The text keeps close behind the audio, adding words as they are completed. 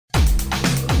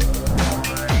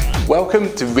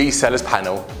Welcome to Resellers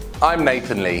Panel. I'm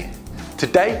Nathan Lee.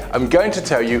 Today I'm going to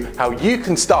tell you how you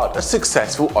can start a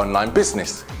successful online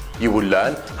business. You will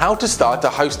learn how to start a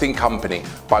hosting company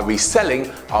by reselling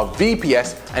our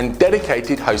VPS and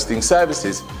dedicated hosting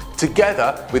services,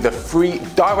 together with a free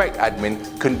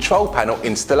DirectAdmin control panel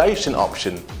installation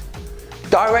option.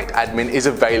 DirectAdmin is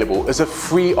available as a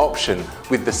free option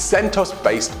with the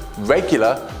CentOS-based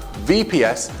regular,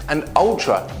 VPS and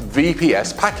Ultra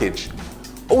VPS package.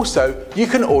 Also, you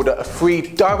can order a free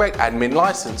DirectAdmin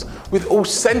license with all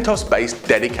CentOS-based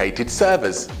dedicated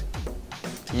servers.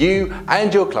 You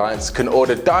and your clients can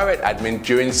order DirectAdmin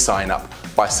during sign-up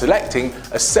by selecting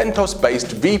a CentOS-based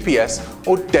VPS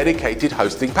or dedicated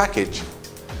hosting package.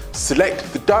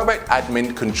 Select the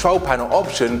DirectAdmin control panel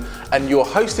option and your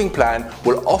hosting plan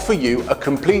will offer you a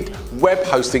complete web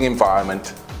hosting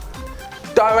environment.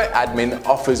 DirectAdmin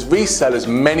offers resellers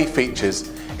many features.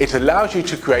 It allows you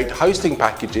to create hosting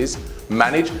packages,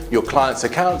 manage your clients'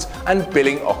 accounts and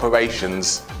billing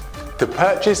operations. To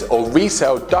purchase or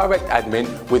resell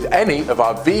DirectAdmin with any of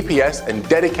our VPS and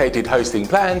dedicated hosting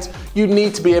plans, you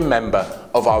need to be a member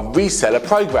of our reseller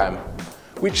program,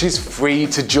 which is free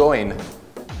to join.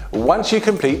 Once you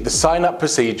complete the sign-up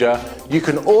procedure, you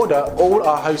can order all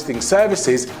our hosting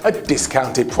services at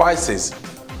discounted prices.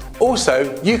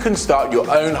 Also, you can start your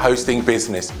own hosting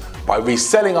business by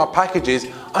reselling our packages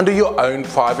under your own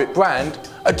private brand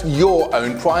at your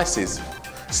own prices.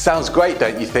 Sounds great,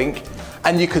 don't you think?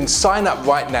 And you can sign up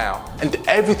right now, and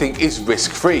everything is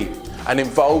risk-free and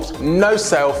involves no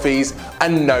sale fees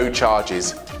and no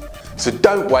charges. So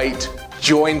don't wait,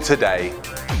 join today.